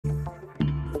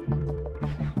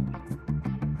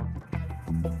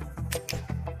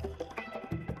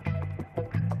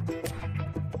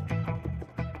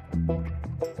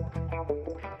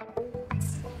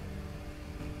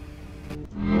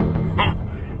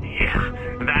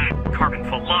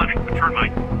turn my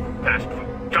fast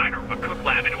food diner of a cook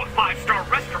lab into a 5-star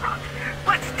restaurant.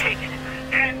 Let's take it.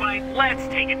 And by let's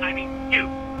take it, I mean you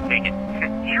take it.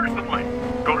 Here's the plan.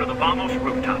 Go to the Vamos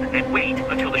rooftop and wait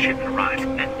until the shipment arrives,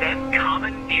 and then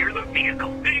commandeer the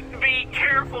vehicle. Be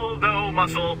careful, though,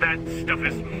 Muscle. That stuff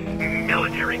is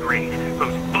military grade.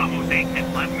 Those Vamos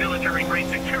agents have military grade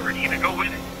security to go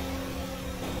with it.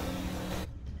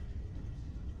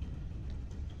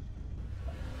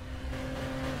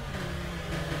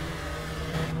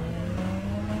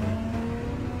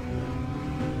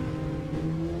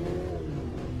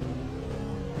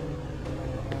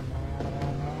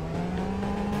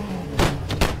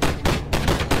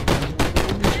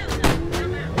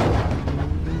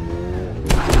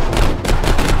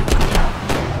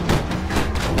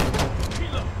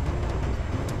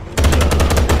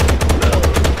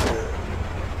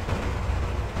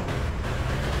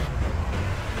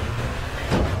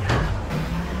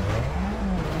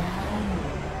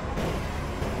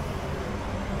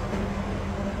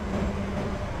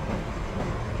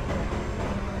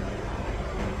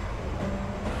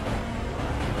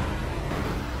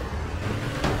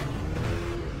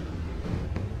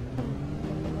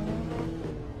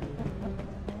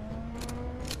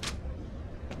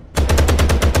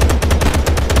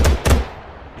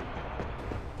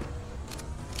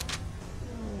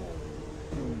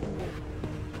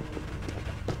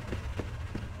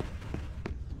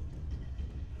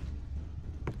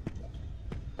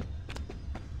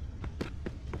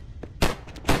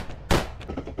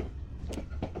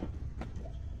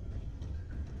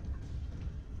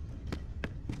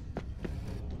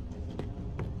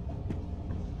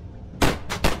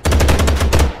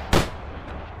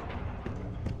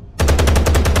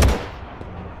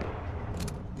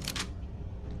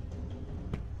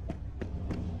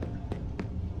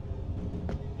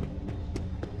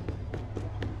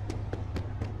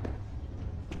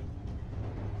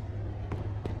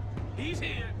 He's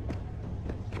here.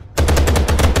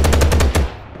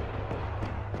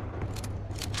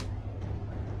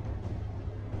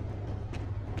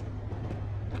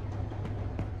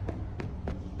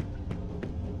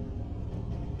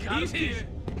 He's here.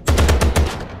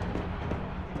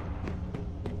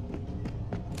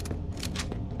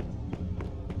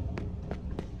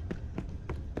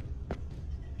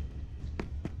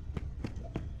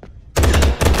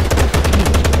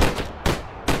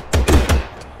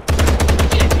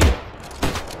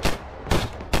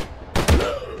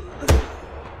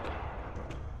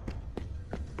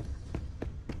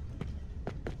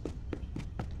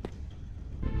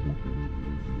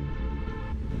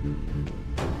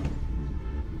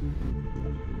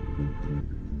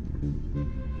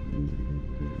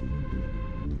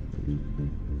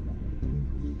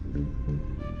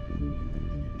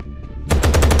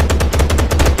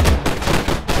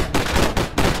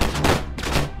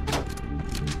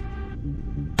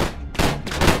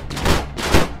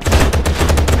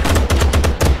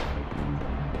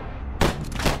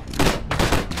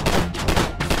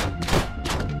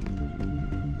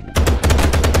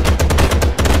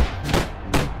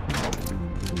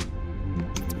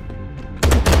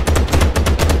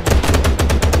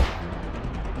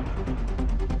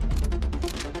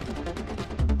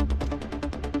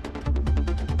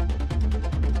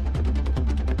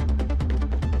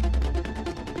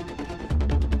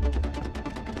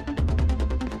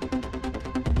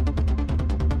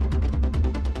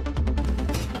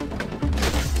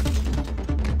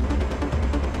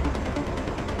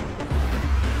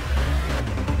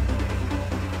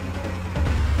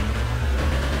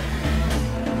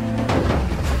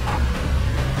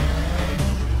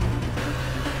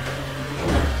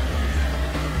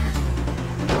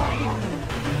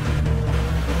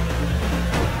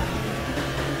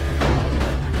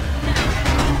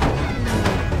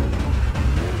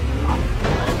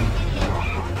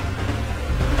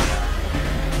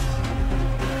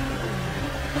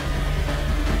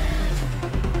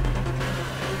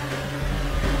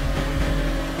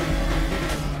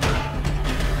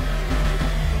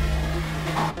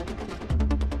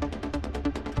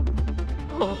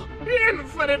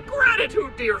 Infinite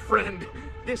gratitude, dear friend.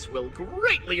 This will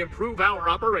greatly improve our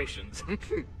operations. Here's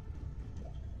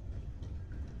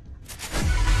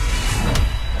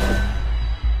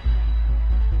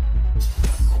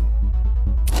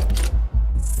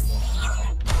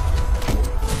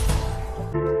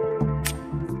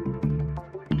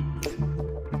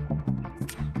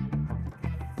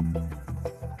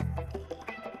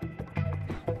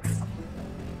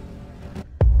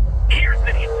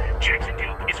the deal. Jackson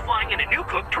Duke is flying flying in a new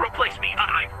cook to replace me.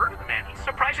 I've heard of the man. He's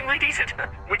surprisingly decent.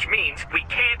 Which means we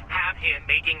can't have him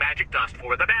making magic dust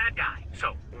for the bad guy.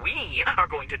 So we are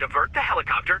going to divert the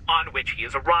helicopter on which he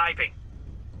is arriving.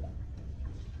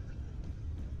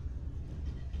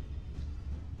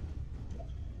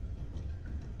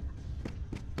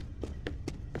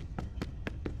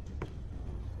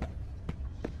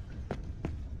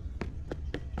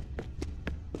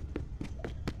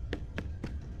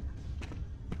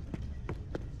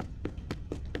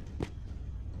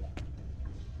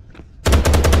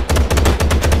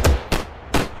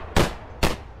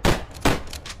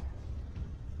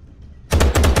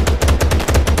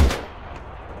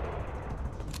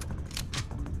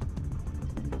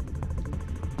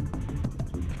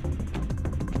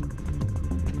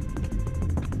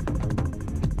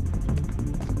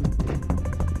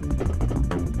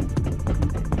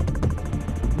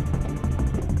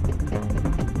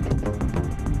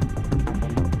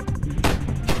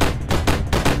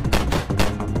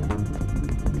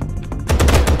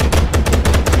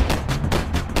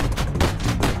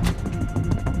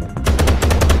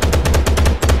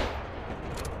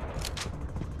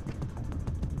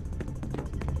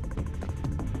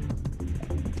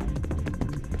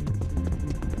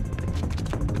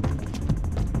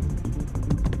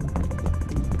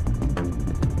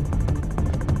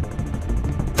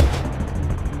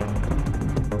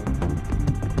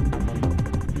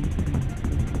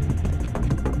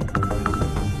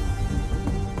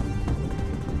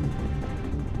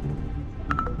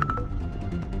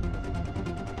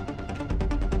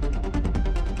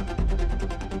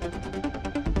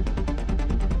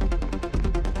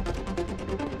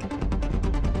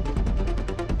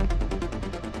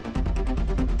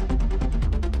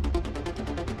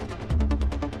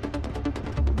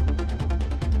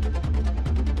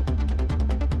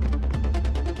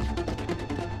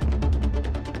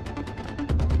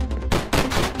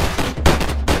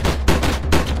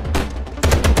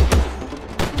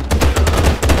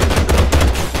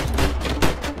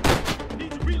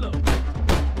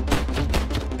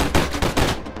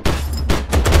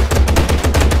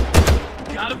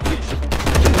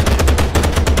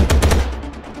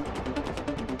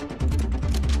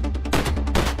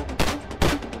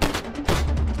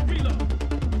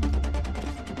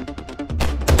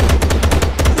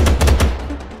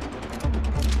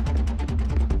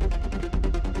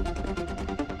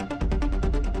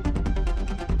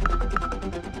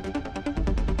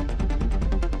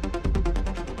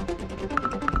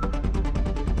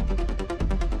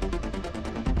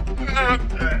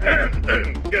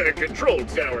 Control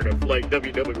tower to flight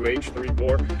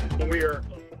WWH-34. We are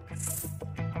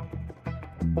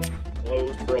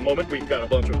closed for a moment. We've got a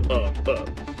bunch of,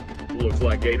 looks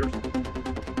like gators.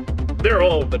 They're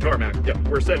all the tarmac. Yeah,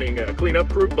 we're sending a cleanup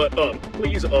crew, but,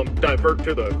 please, divert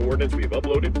to the coordinates we've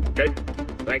uploaded, okay?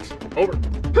 Thanks. Over.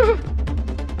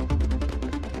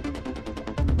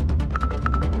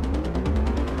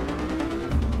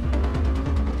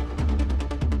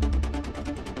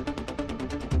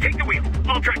 Take the wheel.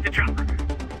 I'll track the chopper.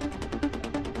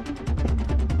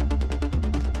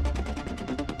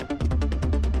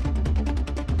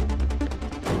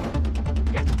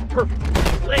 Yeah, perfect.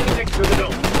 Landing next to the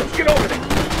dome. Let's get over there.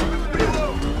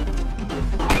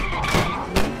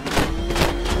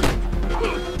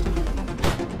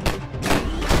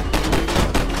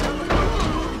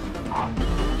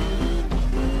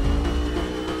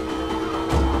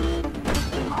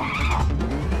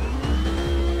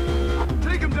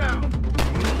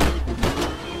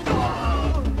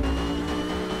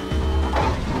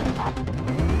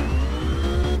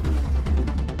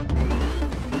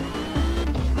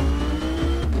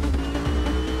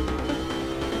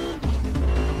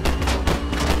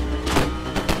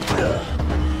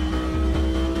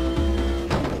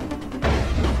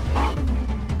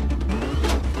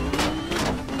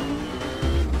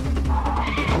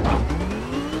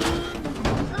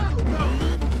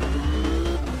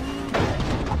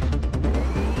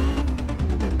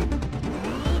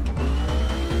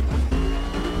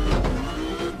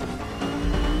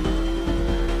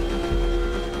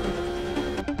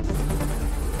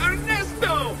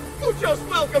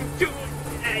 Welcome to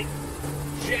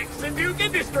Jackson Duke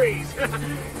Industries.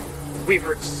 We've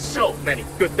heard so many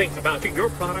good things about you. Your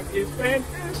product is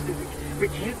fantastic. We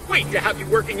can't wait to have you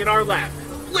working in our lab.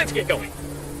 Let's get going.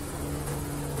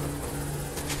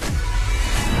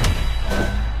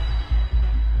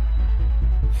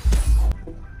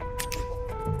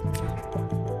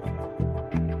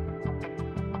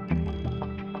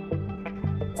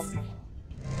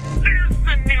 There's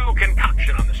the new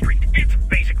concoction on the street. It's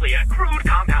basically a crude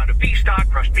compound of beef stock,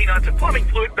 crushed peanuts, and plumbing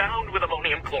fluid bound with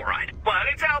ammonium chloride.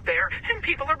 But it's out there, and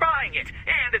people are buying it,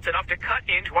 and it's enough to cut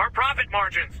into our profit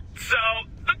margins. So,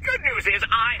 the good news is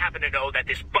I happen to know that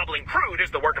this bubbling crude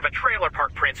is the work of a trailer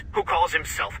park prince who calls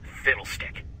himself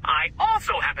Fiddlestick. I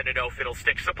also happen to know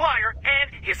Fiddlestick's supplier,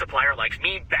 and his supplier likes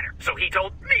me better, so he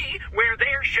told me where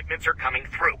their shipments are coming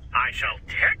through. I shall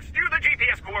text you the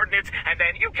GPS coordinates, and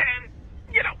then you can,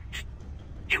 just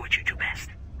do what you do best.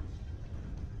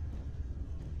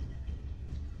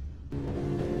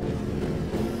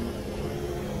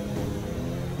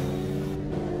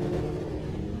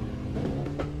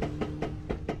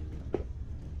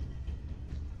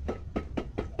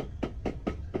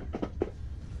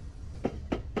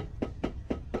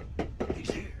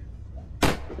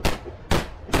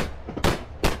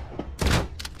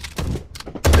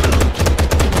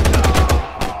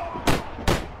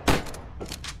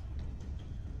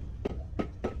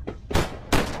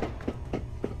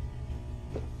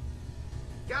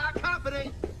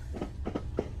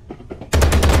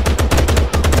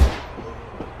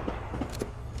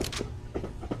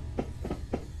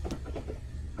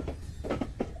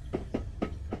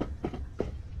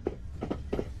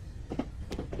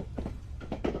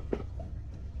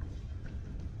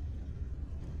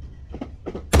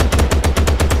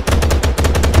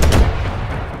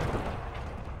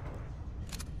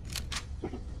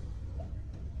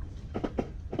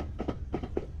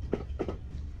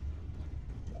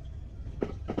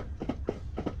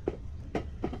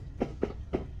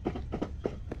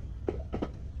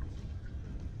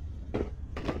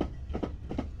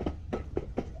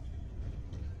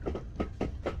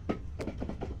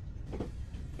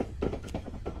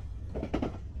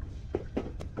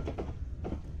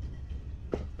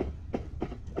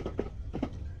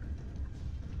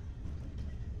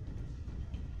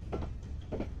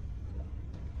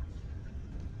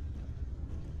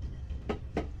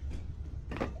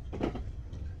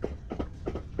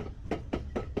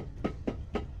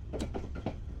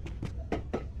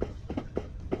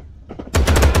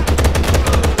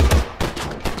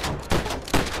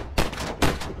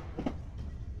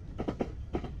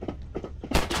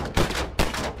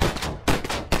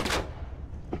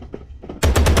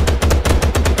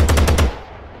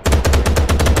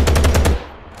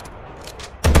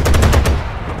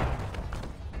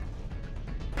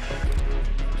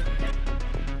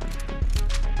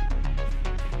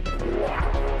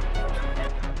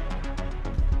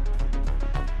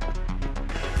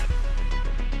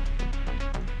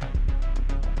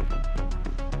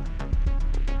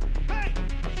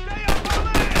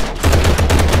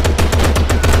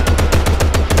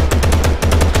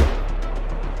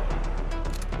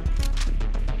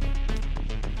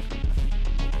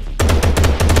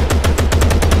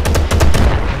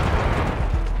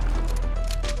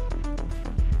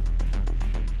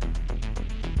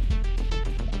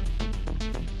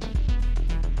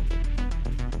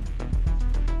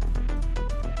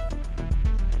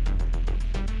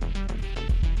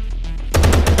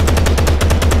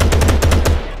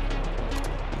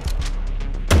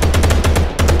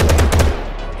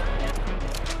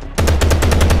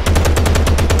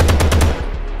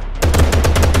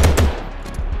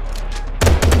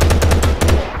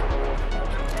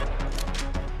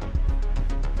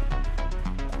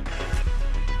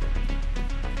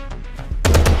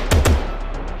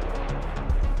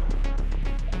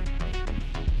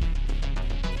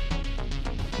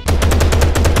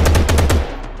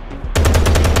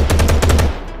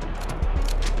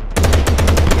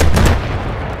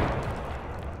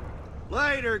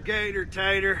 Later, Gator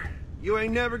Tater. You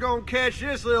ain't never gonna catch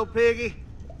this little piggy.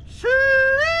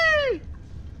 See?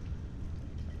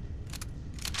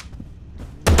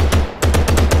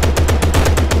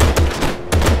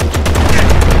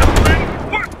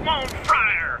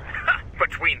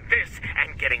 Between this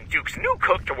and getting Duke's new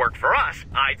cook to work for us,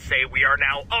 I'd say we are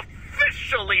now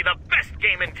officially the best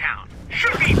game in town.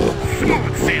 Should be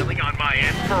smooth sailing on my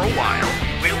end for a while.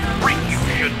 We'll bring you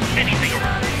should anything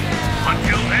around.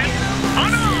 Until then,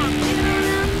 on!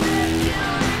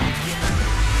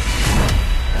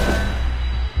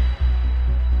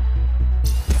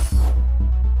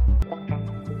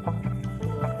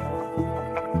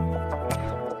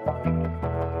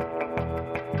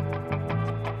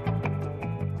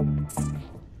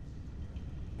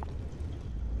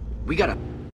 We got a...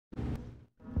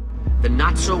 The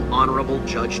not-so-honorable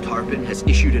Judge Tarpon has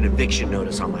issued an eviction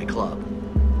notice on my club.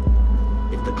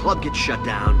 If the club gets shut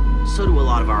down, so do a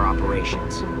lot of our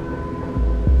operations.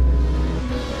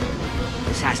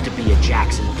 This has to be a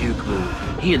Jackson Duke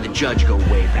move. He and the judge go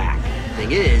way back.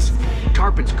 Thing is,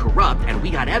 Tarpon's corrupt and we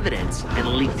got evidence and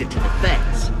leaked it to the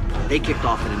feds. They kicked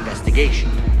off an investigation.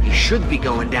 He should be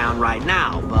going down right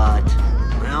now, but,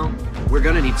 well, we're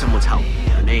gonna need someone's help.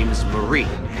 Her name's Marie,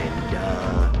 and,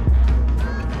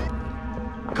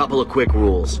 a couple of quick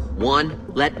rules. 1,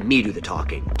 let me do the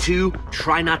talking. 2,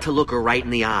 try not to look her right in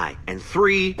the eye. And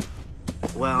 3,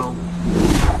 well...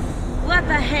 What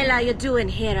the hell are you doing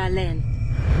here, Alain?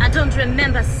 I don't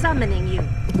remember summoning you.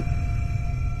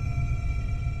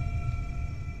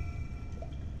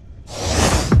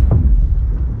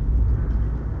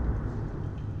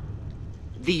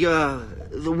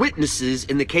 The witnesses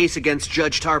in the case against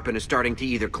Judge Tarpon are starting to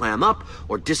either clam up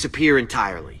or disappear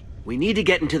entirely. We need to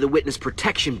get into the witness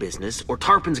protection business, or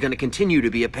Tarpon's gonna continue to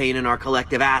be a pain in our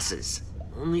collective asses.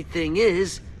 Only thing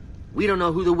is, we don't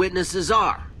know who the witnesses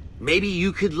are. Maybe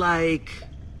you could, like,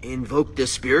 invoke the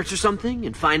spirits or something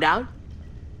and find out?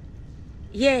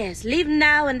 Yes, leave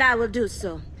now and I will do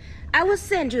so. I will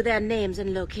send you their names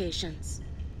and locations.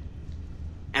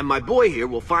 And my boy here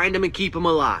will find them and keep them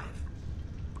alive.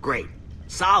 Great.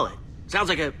 Solid. Sounds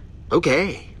like a...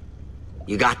 Okay.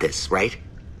 You got this, right?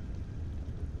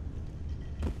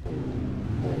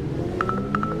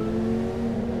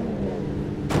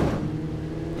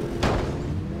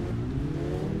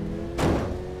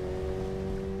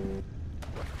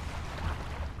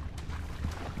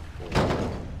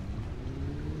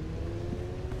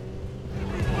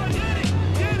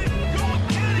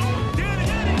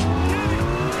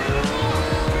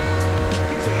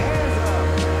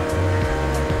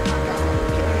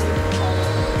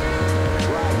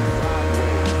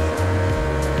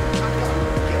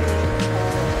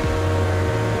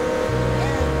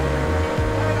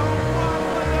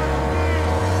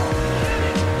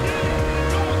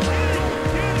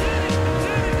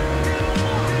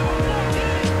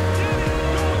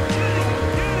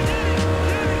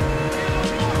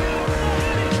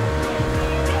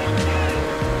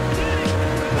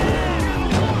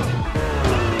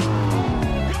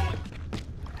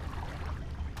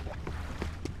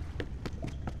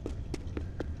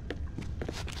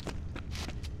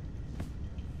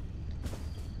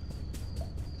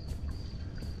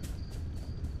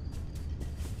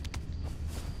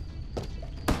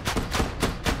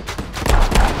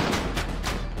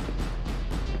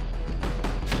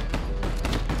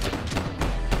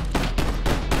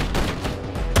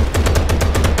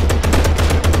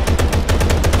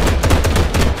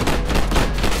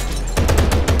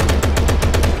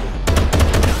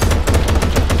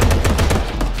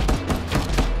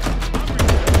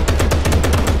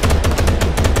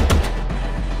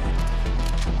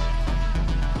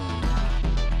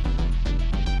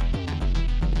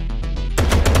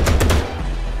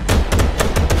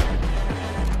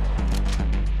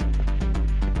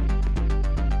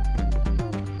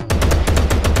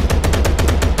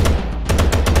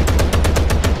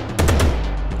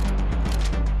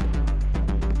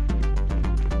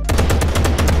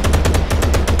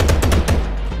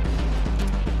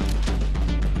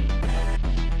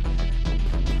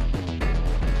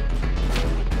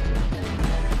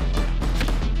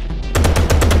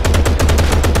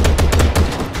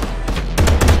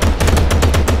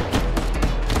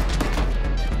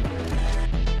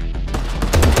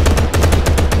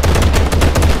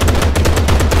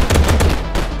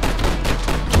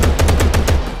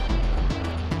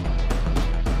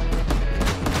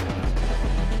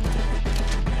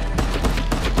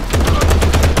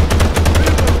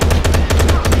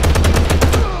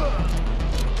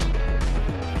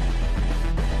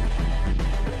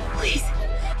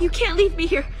 You can't leave me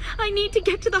here. I need to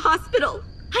get to the hospital.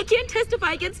 I can't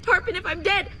testify against Tarpon if I'm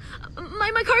dead.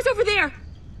 My car's over there.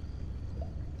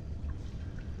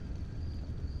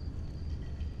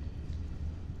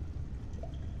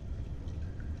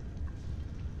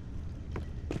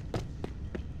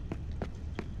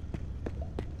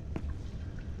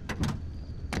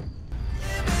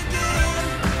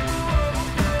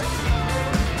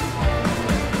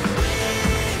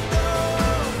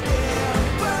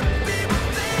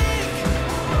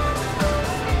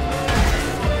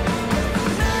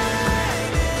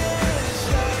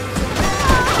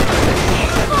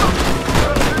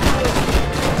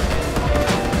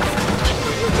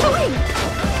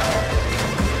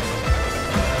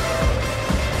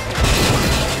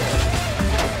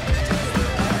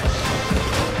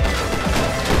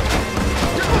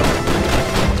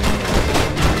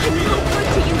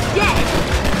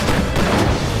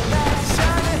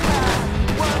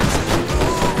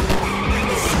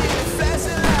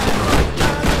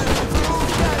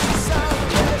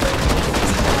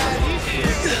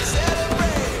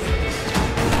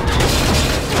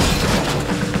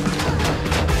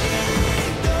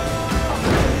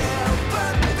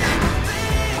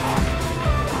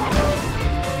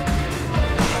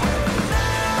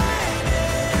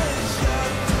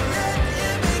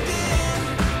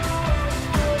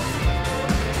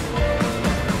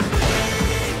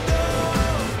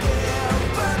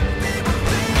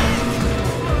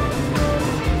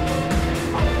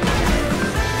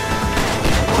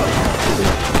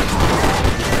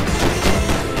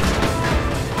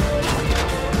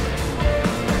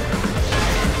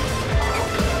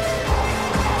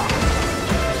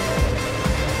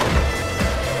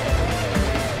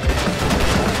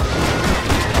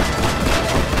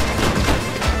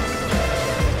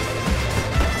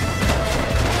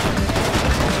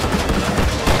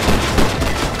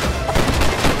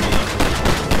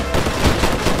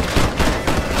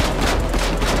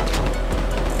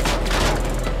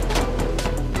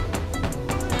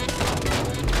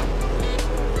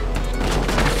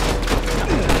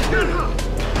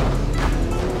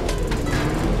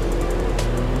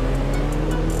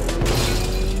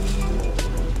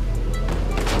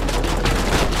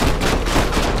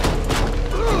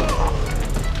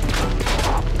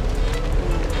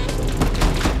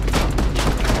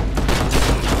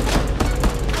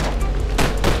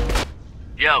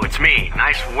 Yo, it's me.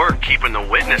 Nice work keeping the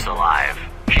witness alive.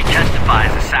 She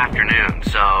testifies this afternoon,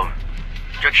 so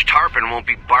Judge Tarpon won't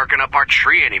be barking up our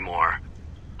tree anymore.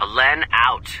 Alen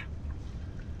out.